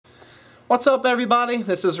What's up, everybody?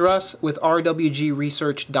 This is Russ with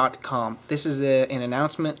rwgresearch.com. This is an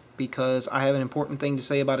announcement because I have an important thing to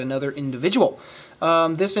say about another individual.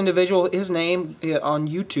 This individual, his name on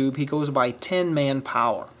YouTube, he goes by Tin Man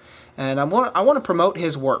Power. And I want to promote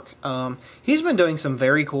his work. He's been doing some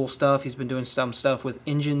very cool stuff. He's been doing some stuff with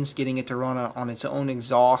engines, getting it to run on its own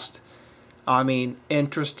exhaust. I mean,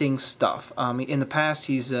 interesting stuff. In the past,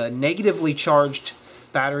 he's negatively charged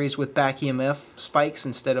batteries with back EMF spikes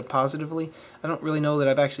instead of positively. I don't really know that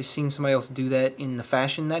I've actually seen somebody else do that in the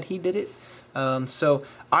fashion that he did it. So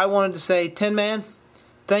I wanted to say, Tin Man,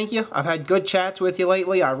 thank you. I've had good chats with you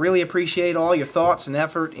lately. I really appreciate all your thoughts and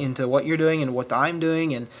effort into what you're doing and what I'm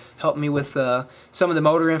doing, and help me with some of the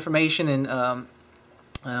motor information and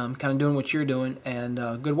kind of doing what you're doing.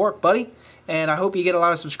 And good work, buddy. And I hope you get a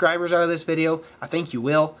lot of subscribers out of this video. I think you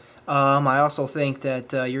will. I also think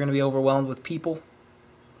that you're going to be overwhelmed with people.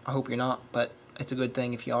 I hope you're not, but it's a good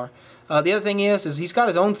thing if you are. The other thing is he's got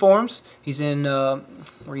his own forums. He's in,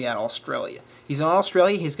 where you at, Australia. He's in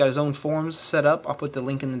Australia. He's got his own forums set up. I'll put the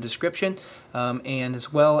link in the description. And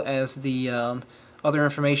as well as the other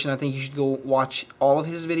information, I think you should go watch all of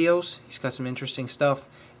his videos. He's got some interesting stuff.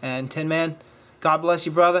 And Tin Man, God bless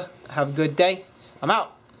you, brother. Have a good day. I'm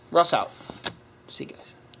out. Russ out. See you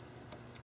guys.